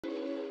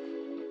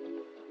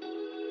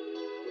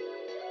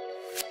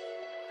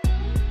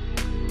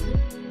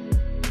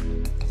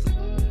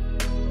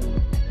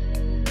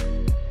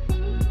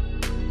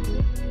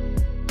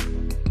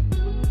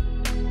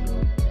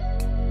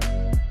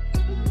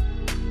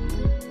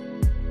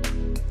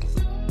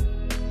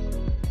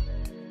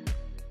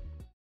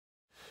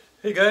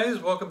Hey guys,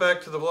 welcome back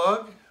to the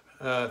vlog.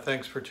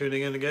 Thanks for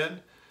tuning in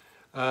again.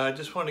 I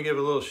just want to give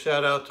a little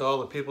shout out to all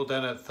the people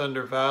down at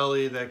Thunder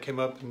Valley that came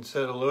up and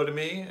said hello to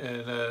me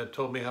and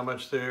told me how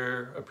much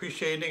they're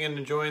appreciating and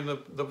enjoying the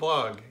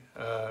vlog.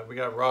 We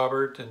got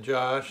Robert and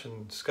Josh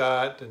and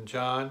Scott and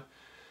John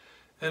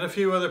and a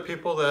few other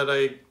people that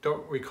I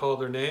don't recall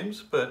their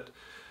names, but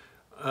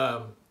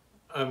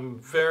I'm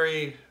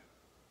very,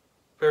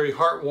 very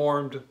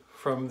heart-warmed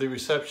from the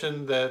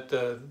reception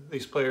that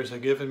these players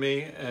have given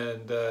me,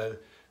 and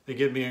they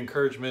give me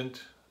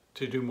encouragement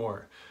to do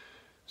more.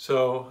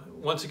 So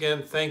once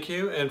again, thank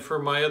you. And for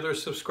my other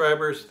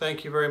subscribers,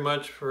 thank you very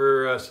much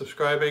for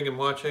subscribing and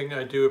watching.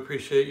 I do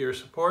appreciate your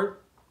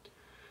support.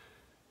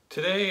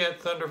 Today at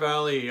Thunder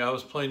Valley, I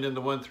was playing in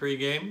the 1-3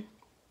 game,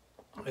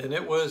 and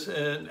it was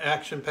an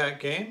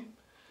action-packed game.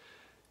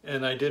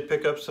 And I did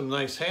pick up some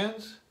nice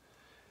hands,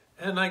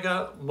 and I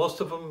got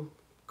most of them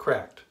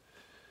cracked.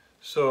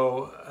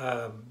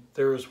 So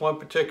there was one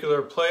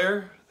particular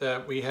player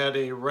that we had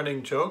a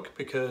running joke,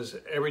 because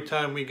every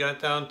time we got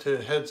down to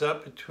heads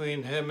up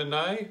between him and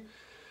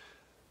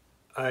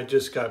I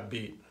just got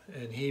beat.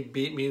 And he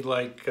beat me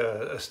like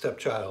a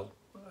stepchild.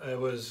 It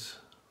was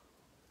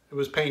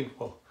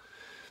painful.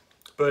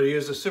 But he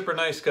is a super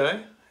nice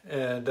guy,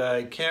 and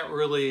I can't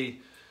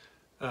really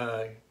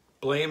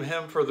blame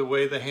him for the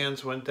way the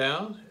hands went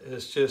down.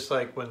 It's just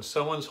like when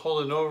someone's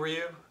holding over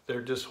you,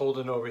 they're just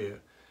holding over you.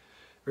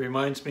 It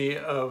reminds me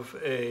of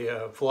a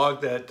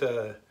vlog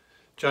that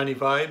Johnny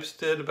Vibes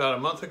did about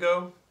a month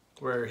ago,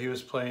 where he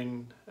was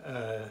playing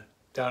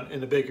down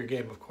in a bigger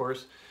game, of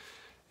course,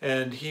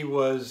 and he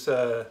was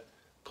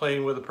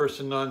playing with a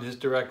person on his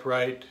direct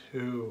right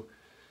who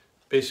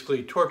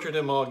basically tortured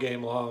him all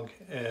game long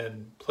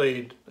and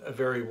played a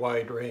very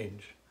wide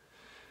range.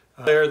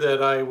 The player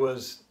that I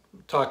was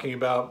talking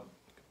about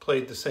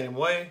played the same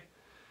way.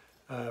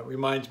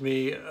 Reminds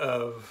me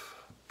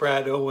of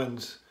Brad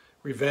Owen's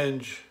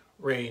revenge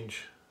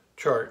range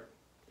chart.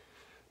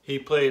 He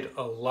played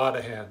a lot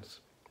of hands.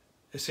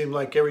 It seemed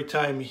like every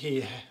time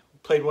he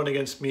played one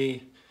against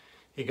me,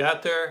 he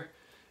got there,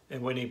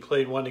 and when he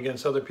played one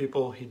against other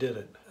people, he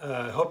didn't.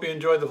 I hope you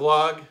enjoyed the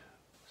vlog.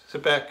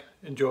 Sit back,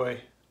 enjoy.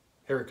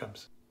 Here it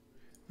comes.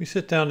 We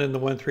sit down in the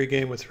 1-3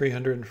 game with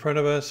 300 in front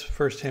of us.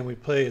 First hand we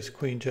play is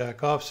Queen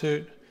Jack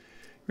offsuit.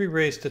 We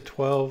raise to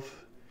 12,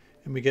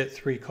 and we get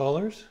 3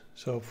 callers,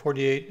 so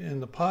 48 in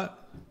the pot.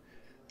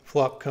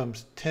 Flop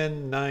comes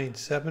 10, 9,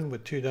 7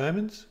 with 2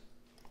 diamonds.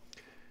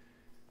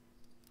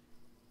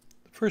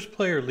 The first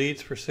player leads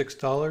for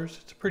 $6.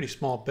 It's a pretty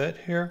small bet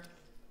here.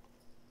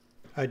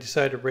 I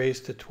decide to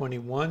raise to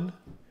 21,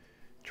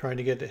 trying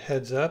to get it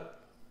heads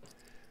up.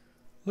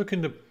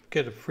 Looking to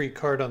get a free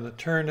card on the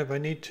turn if I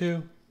need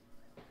to.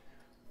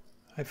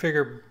 I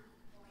figure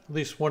at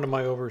least one of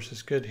my overs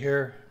is good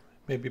here,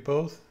 maybe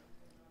both.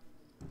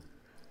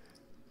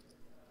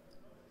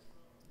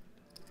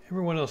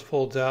 Everyone else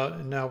folds out,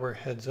 and now we're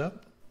heads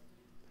up.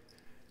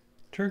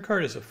 Turn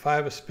card is a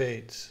 5 of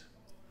spades.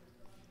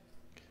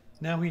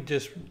 Now he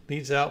just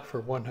leads out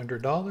for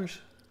 $100.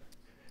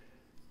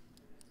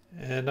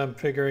 And I'm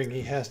figuring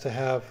he has to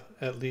have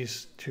at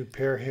least 2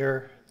 pair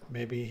here.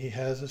 Maybe he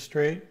has a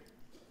straight.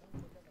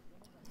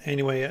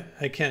 Anyway,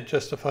 I can't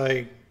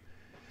justify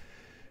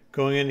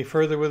going any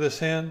further with this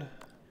hand,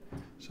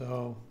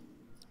 so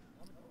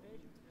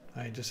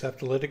I just have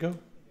to let it go.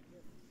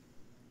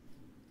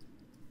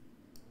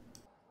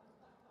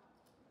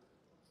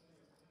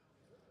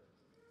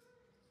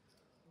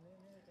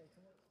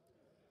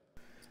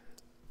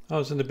 I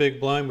was in the big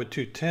blind with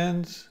 2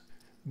 10s,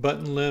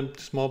 button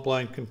limped, small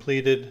blind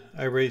completed.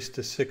 I raised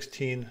to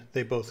 16,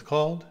 they both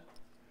called.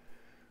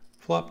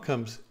 Flop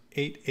comes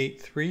 8,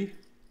 8, 3,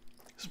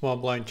 small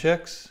blind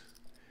checks.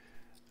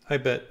 I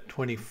bet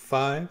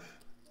 25,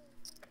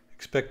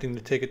 expecting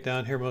to take it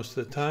down here most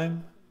of the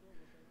time.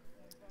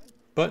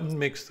 Button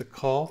makes the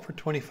call for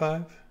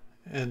 25,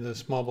 and the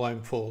small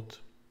blind folds.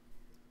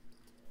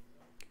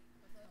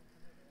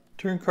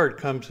 Turn card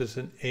comes as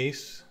an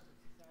ace.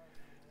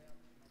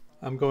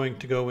 I'm going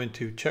to go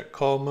into check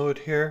call mode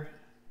here.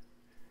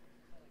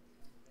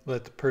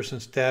 Let the person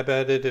stab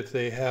at it if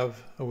they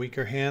have a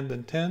weaker hand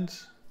than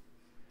 10s.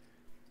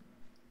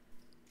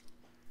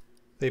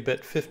 They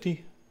bet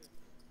 50.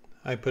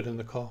 I put in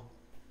the call.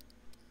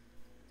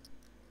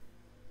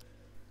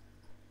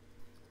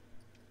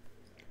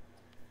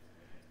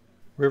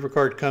 River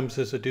card comes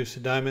as a deuce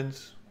of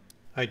diamonds.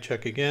 I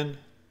check again,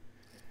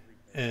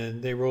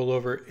 and they roll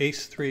over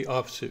ace 3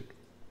 offsuit.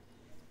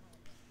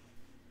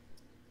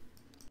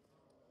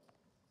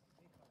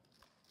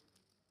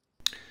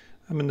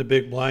 I'm in the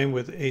big blind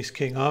with ace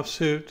king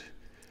offsuit,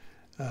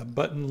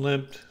 button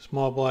limped,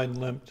 small blind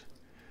limped.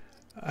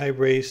 I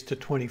raise to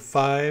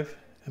 25,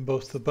 and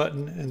both the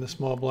button and the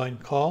small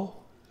blind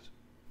call.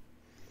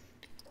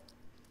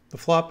 The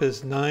flop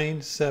is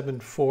 9, 7,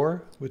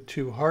 4 with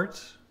 2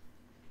 hearts.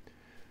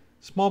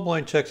 Small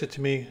blind checks it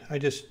to me. I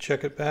just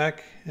check it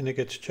back, and it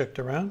gets checked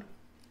around.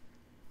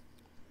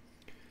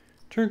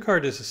 Turn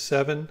card is a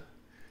 7.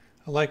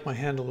 I like my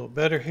hand a little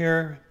better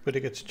here, but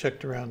it gets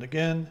checked around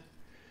again.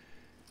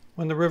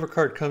 When the river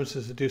card comes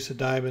as a deuce of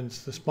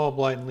diamonds, the small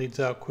blind leads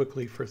out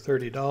quickly for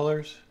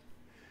 $30.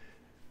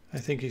 I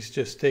think he's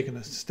just taking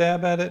a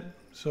stab at it,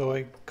 so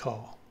I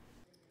call.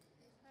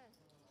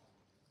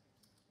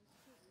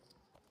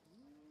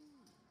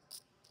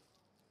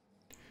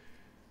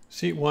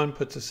 Seat 1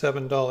 puts a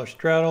 $7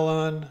 straddle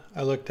on.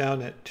 I look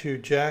down at 2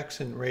 jacks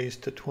and raise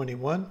to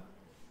 21.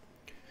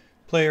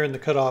 Player in the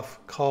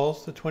cutoff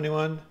calls the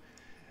 21.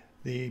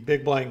 The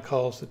big blind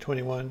calls the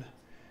 21.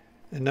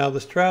 And now the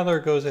straddler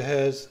goes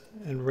ahead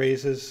and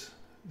raises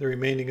the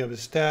remaining of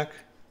his stack,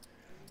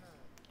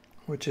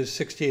 which is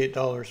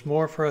 $68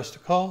 more for us to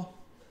call.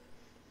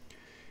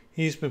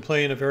 He's been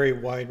playing a very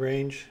wide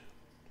range.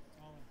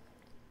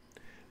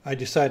 I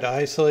decide to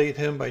isolate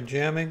him by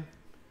jamming.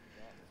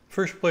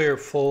 First player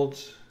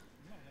folds.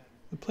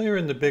 The player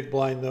in the big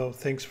blind, though,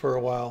 thinks for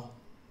a while.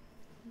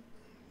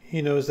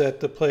 He knows that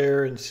the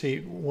player in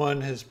seat 1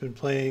 has been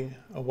playing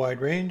a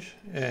wide range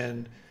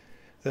and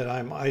that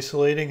I'm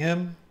isolating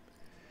him.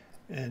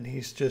 And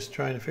he's just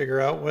trying to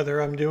figure out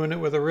whether I'm doing it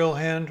with a real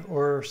hand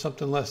or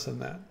something less than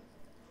that.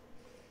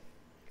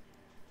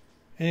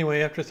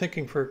 Anyway, after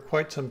thinking for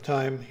quite some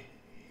time,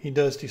 he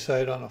does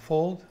decide on a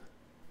fold.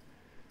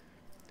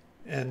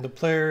 And the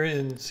player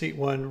in seat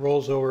 1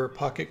 rolls over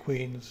pocket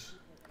queens.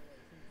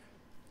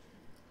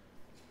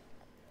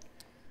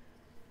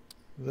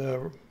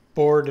 The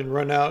board and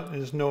run out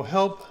is no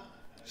help,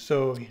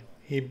 so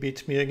he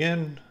beats me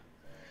again,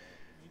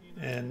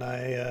 and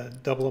I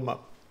double him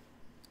up.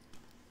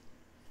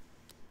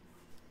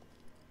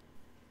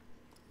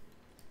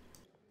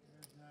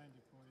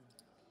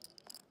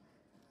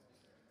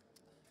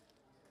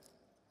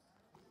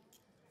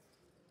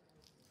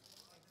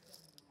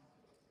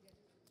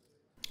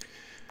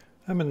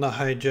 I'm in the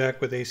hijack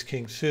with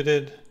ace-king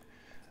suited.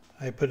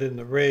 I put in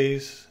the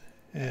raise,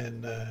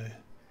 and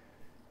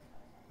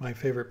my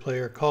favorite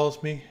player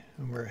calls me,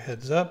 and we're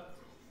heads up.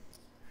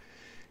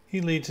 He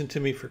leads into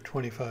me for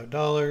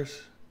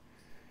 $25.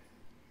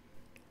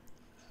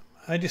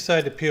 I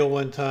decide to peel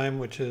one time,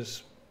 which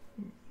is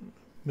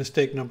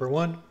mistake number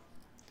 1.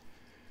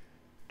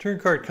 Turn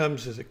card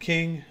comes as a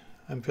king.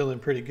 I'm feeling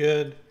pretty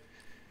good.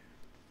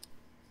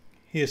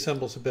 He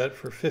assembles a bet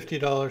for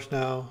 $50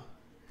 now.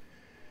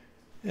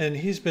 And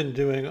he's been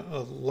doing a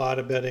lot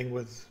of betting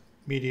with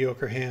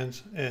mediocre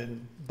hands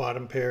and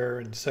bottom pair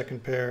and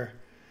second pair.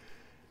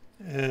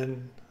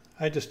 And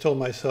I just told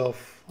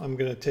myself I'm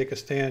going to take a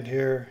stand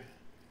here.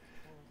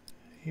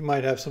 He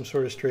might have some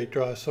sort of straight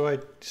draw, so I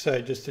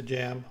decided just to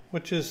jam,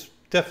 which is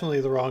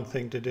definitely the wrong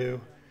thing to do.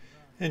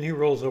 And he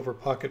rolls over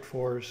pocket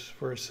fours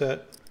for a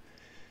set,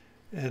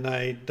 and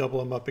I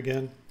double him up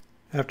again.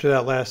 After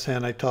that last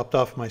hand, I topped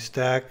off my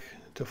stack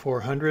to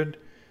 400.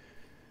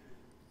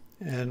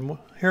 And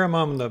here I'm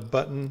on the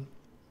button,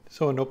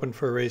 so an open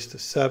for a raise to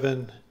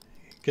 7.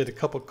 Get a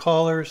couple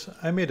callers.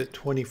 I made it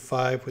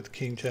 25 with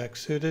king jack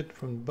suited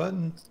from the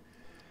button.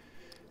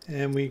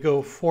 And we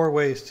go 4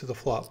 ways to the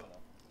flop.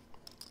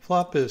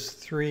 Flop is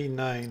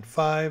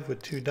 3-9-5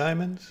 with 2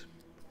 diamonds.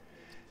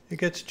 It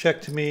gets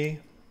checked to me.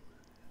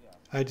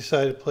 I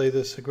decided to play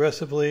this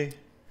aggressively,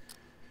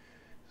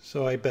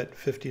 so I bet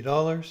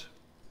 $50.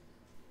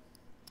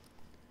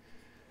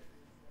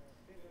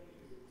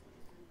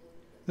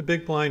 The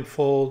big blind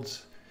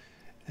folds,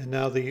 and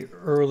now the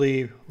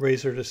early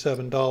raiser to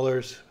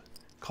 $7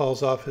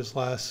 calls off his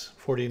last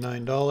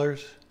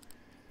 $49.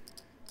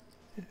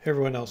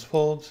 Everyone else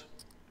folds.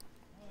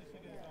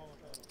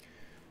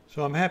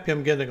 So I'm happy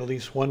I'm getting at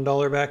least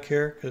 $1 back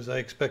here, because I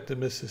expect to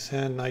miss this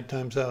hand 9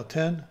 times out of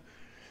 10.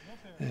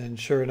 And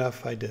sure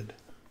enough, I did.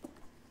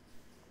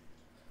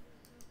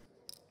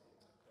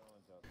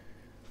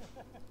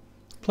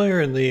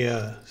 Player in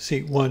the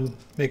seat 1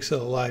 makes it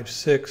a live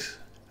 6.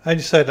 I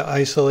decided to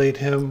isolate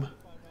him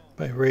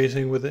by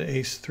raising with an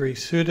ace-3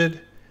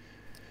 suited.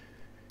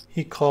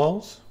 He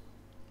calls.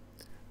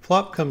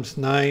 Flop comes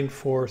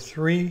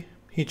 9-4-3.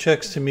 He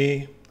checks to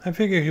me. I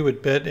figure he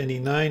would bet any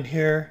 9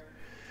 here.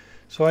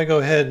 So I go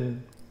ahead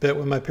and bet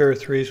with my pair of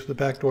 3s with a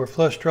backdoor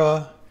flush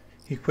draw.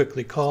 He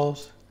quickly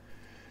calls.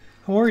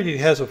 I'm worried he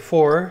has a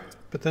 4,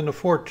 but then the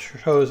 4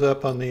 shows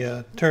up on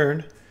the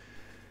turn.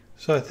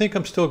 So I think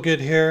I'm still good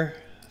here.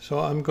 So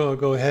I'm going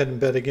to go ahead and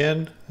bet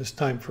again, this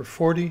time for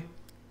 40.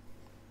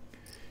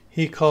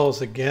 He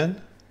calls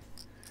again,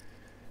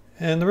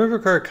 and the river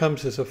card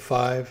comes as a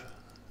 5.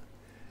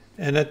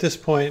 And at this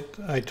point,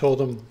 I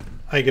told him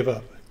I give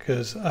up,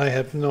 because I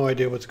have no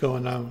idea what's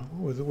going on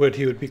with what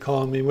he would be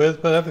calling me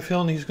with, but I have a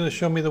feeling he's going to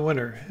show me the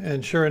winner.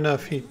 And sure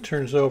enough, he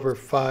turns over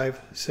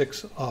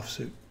 5-6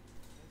 offsuit.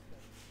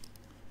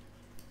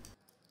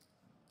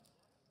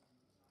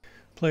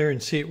 Player in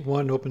seat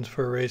 1 opens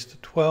for a raise to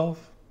 12.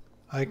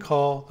 I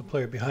call, the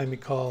player behind me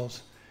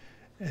calls,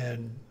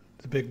 and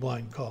the big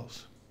blind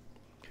calls.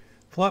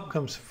 Flop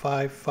comes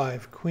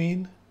 5-5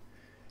 queen,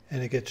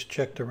 and it gets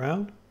checked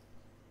around.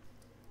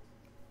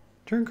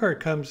 Turn card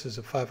comes as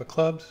a 5 of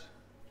clubs.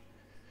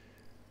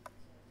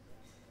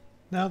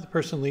 Now the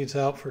person leads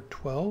out for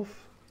 12.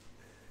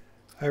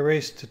 I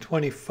race to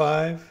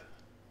 25.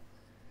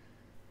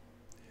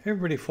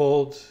 Everybody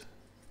folds,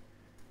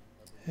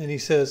 And he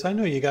says, I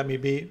know you got me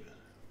beat,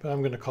 but I'm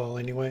going to call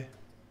anyway.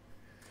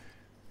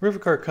 River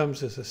card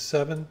comes as a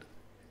 7.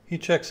 He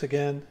checks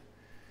again,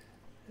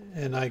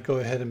 and I go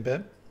ahead and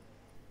bet.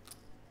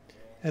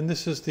 And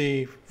this is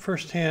the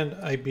first hand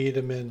I beat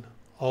him in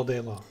all day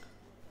long.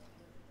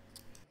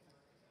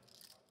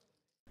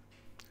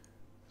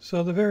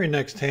 So the very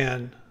next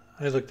hand,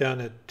 I look down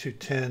at 2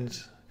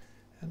 10s,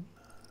 and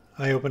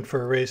I open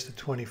for a raise to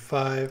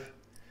 25.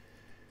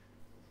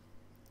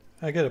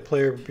 I get a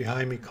player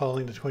behind me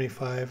calling to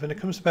 25, and it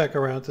comes back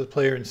around to the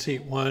player in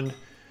seat 1,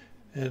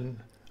 and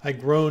I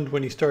groaned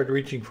when he started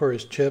reaching for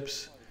his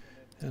chips,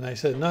 and I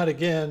said, not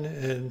again,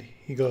 and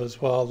he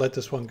goes, well, I'll let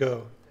this one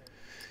go.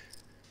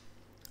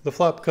 The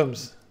flop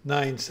comes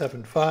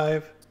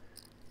 9-7-5.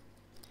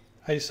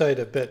 I decide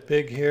to bet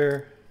big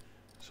here,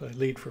 so I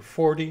lead for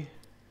 40.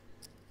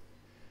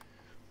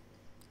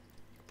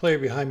 Player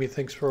behind me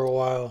thinks for a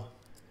while,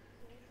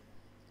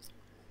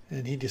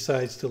 and he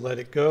decides to let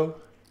it go.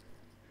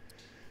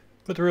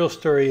 But the real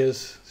story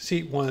is,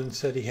 seat 1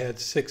 said he had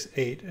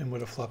 6-8 and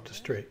would have flopped a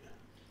straight.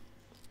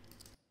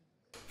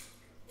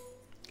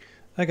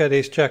 I got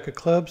ace-jack of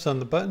clubs on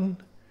the button.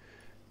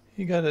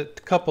 He got a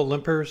couple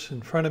limpers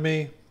in front of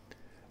me.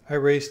 I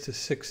raised to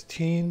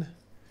 16.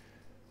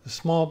 The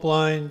small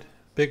blind,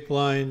 big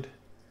blind,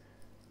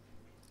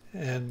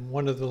 and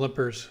one of the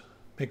limpers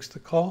makes the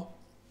call.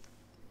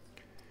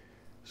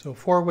 So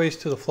 4 ways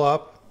to the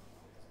flop.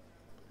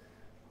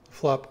 The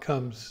flop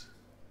comes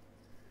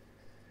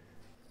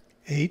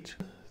 8,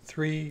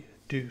 3,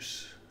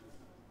 deuce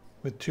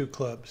with 2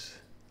 clubs.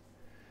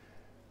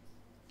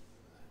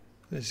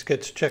 This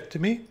gets checked to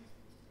me.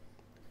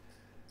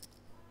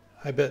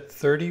 I bet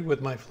 30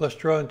 with my flush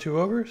draw and 2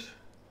 overs.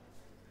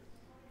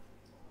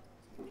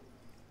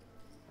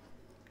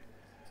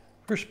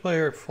 First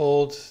player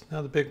folds.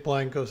 Now the big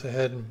blind goes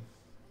ahead and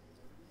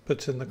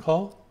puts in the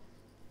call.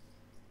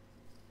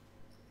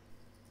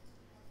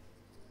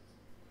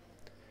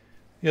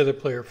 The other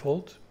player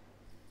folds.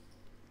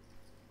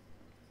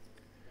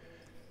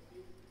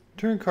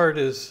 Turn card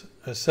is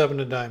a 7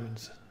 of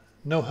diamonds.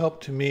 No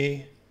help to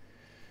me,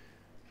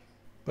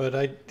 but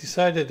I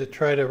decided to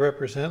try to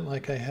represent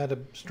like I had a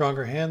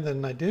stronger hand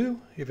than I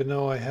do, even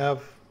though I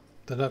have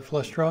the nut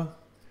flush draw.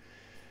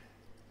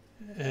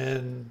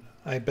 And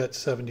I bet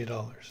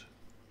 $70,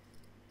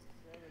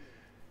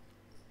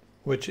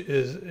 which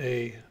is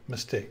a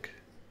mistake.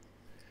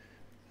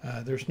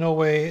 There's no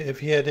way, if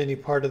he had any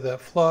part of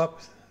that flop,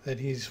 that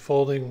he's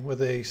folding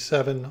with a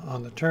 7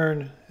 on the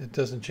turn. It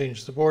doesn't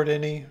change the board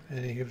any,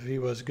 and if he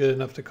was good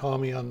enough to call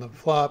me on the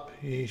flop,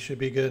 he should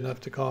be good enough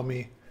to call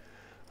me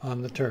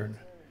on the turn.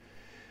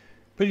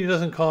 But he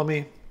doesn't call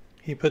me.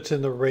 He puts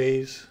in the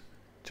raise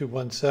to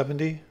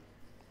 170.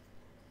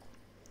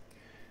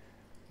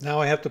 Now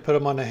I have to put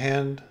him on a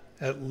hand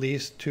at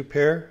least 2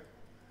 pair,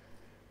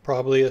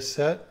 probably a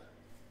set.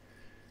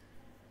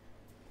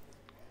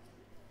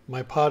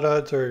 My pot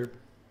odds are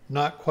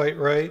not quite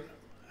right.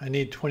 I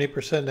need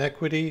 20%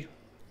 equity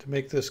to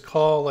make this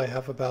call. I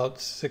have about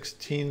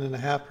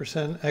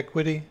 16.5%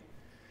 equity.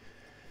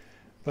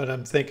 But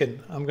I'm thinking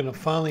I'm going to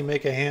finally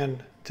make a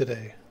hand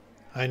today.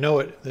 I know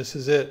it. This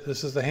is it.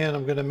 This is the hand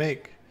I'm going to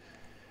make.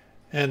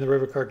 And the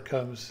river card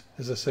comes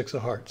as a 6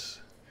 of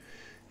hearts.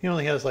 He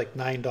only has like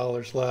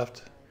 $9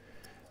 left.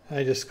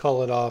 I just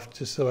call it off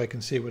just so I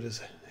can see what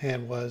his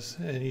hand was.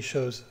 And he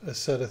shows a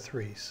set of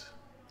 3s.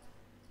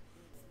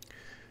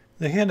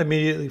 The hand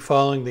immediately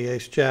following the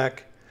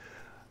ace-jack,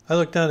 I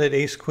looked down at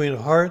ace-queen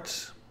of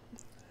hearts.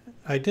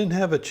 I didn't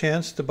have a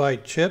chance to buy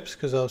chips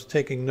because I was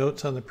taking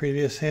notes on the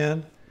previous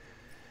hand.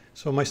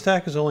 So my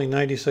stack is only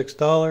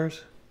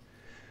 $96.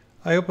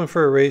 I open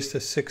for a raise to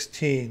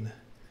 16.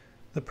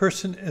 The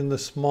person in the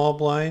small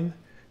blind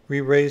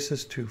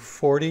re-raises to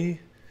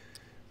 40.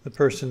 The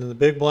person in the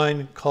big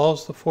blind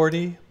calls the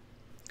 40.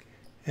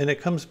 And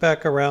it comes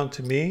back around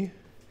to me.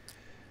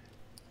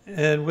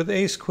 And with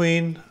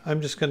ace-queen,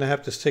 I'm just going to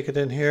have to stick it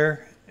in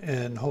here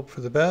and hope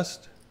for the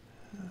best.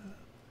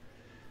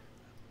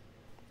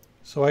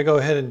 So I go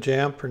ahead and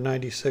jam for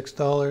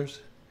 $96.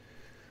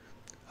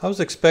 I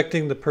was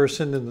expecting the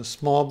person in the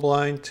small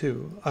blind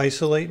to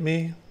isolate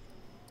me.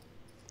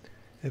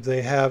 If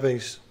they have a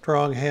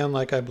strong hand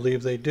like I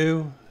believe they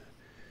do,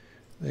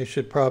 they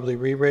should probably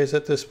re-raise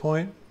at this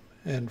point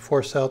and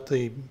force out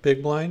the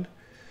big blind.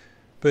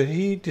 But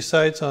he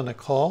decides on a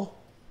call,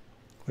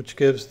 which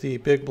gives the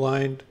big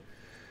blind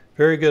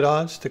very good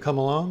odds to come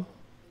along.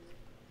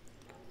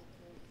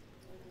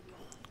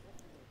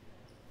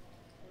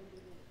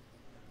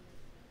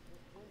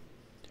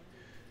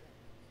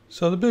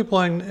 So the big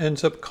blind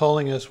ends up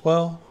calling as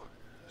well.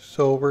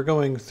 So we're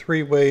going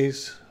 3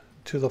 ways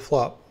to the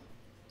flop.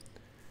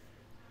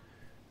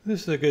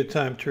 This is a good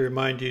time to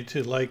remind you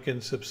to like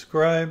and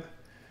subscribe,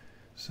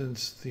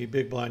 since the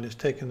big blind has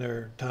taken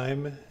their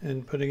time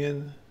in putting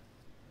in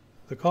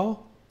the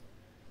call.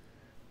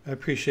 I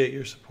appreciate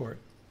your support.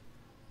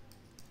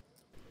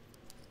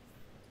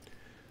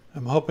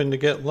 I'm hoping to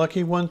get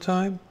lucky one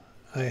time.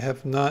 I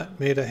have not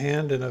made a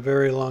hand in a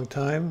very long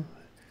time,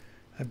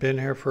 I've been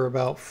here for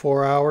about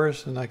 4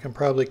 hours, and I can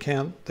probably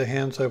count the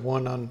hands I've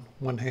won on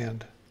one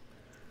hand.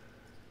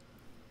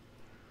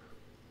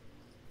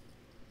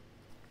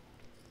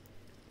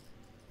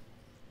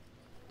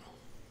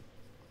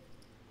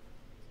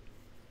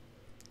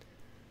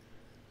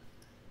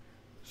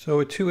 So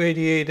with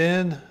 288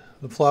 in,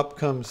 the flop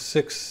comes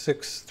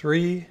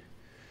 663.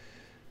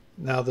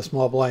 Now the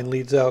small blind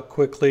leads out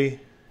quickly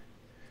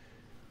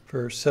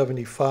for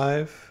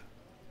 75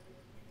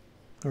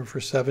 or for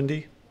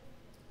 70.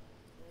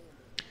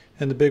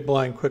 And the big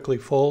blind quickly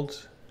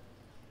folds.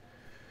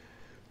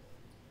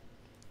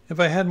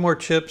 If I had more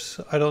chips,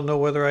 I don't know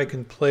whether I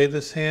can play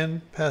this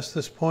hand past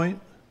this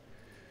point.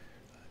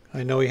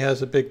 I know he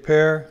has a big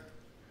pair,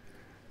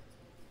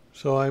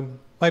 so I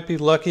might be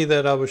lucky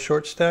that I was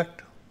short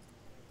stacked.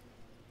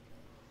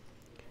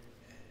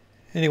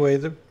 Anyway,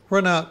 the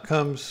run out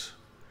comes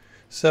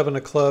 7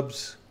 of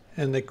clubs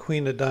and the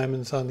queen of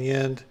diamonds on the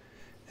end,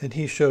 and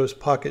he shows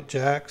pocket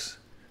jacks,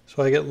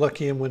 so I get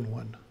lucky and win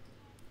one.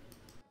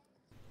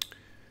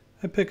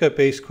 I pick up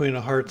ace queen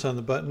of hearts on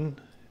the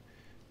button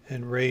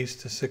and raise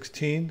to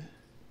 16.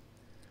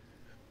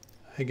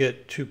 I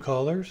get 2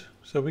 callers,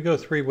 so we go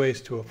 3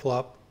 ways to a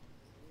flop.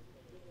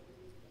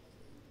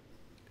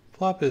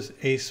 Flop is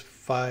ace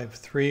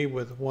 5-3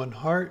 with 1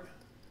 heart.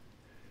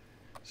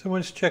 So when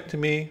it's checked to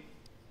me,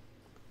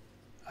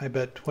 I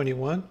bet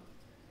 21,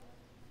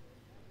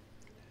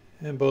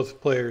 and both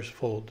players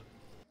fold.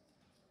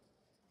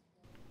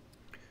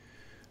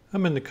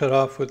 I'm in the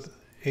cutoff with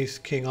ace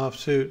king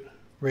offsuit,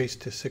 raise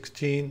to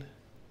 16.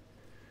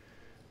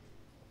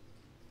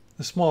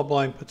 The small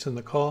blind puts in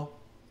the call.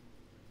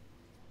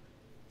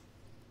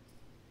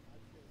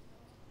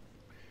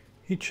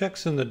 He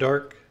checks in the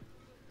dark.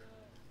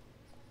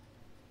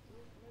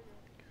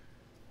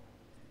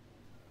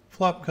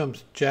 Flop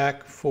comes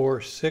jack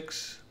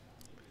 4-6.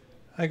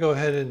 I go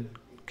ahead and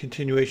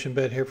continuation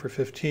bet here for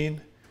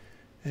 15,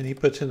 and he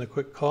puts in the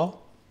quick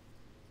call.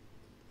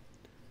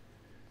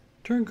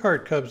 Turn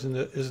card comes in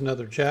is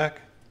another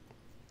jack.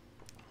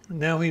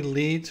 Now he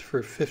leads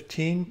for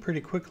 15 pretty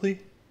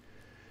quickly.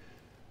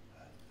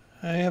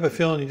 I have a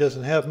feeling he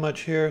doesn't have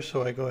much here,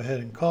 so I go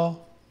ahead and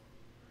call.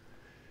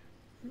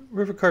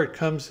 River card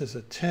comes as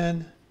a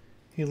 10.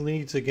 He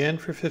leads again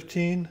for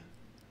 15.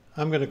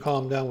 I'm going to call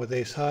him down with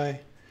ace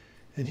high,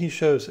 and he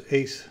shows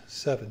ace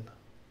 7.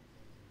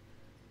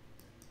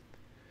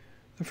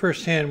 The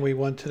first hand we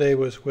won today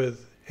was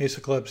with ace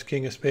of clubs,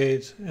 king of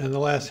spades, and the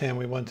last hand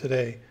we won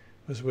today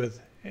was with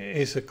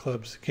ace of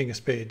clubs, king of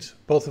spades,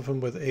 both of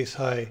them with ace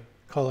high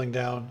calling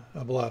down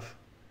a bluff.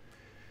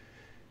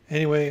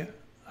 Anyway,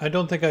 I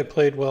don't think I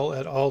played well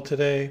at all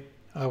today.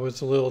 I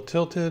was a little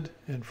tilted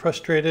and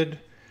frustrated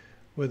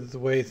with the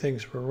way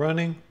things were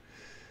running.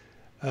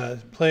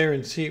 Player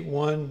in seat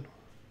 1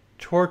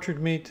 tortured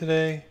me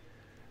today.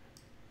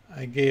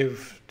 I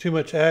gave too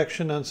much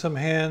action on some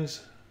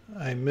hands.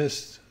 I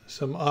missed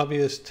some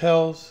obvious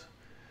tells.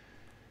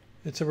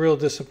 It's a real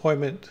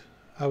disappointment.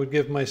 I would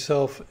give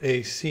myself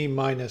a C-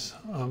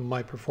 on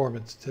my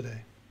performance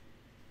today.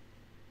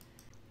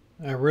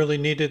 I really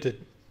needed to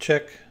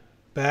check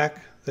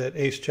back that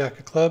ace jack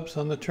of clubs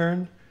on the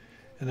turn,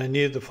 and I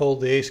needed to fold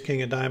the ace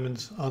king of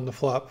diamonds on the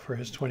flop for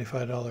his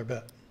 $25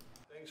 bet.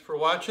 Thanks for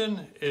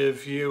watching.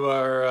 If you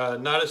are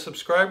not a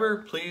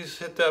subscriber, please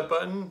hit that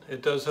button.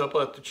 It does help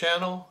out the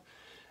channel,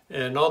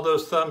 and all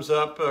those thumbs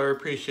up are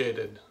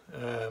appreciated.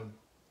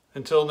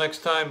 Until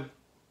next time,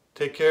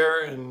 take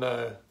care, and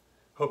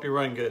hope you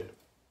run good.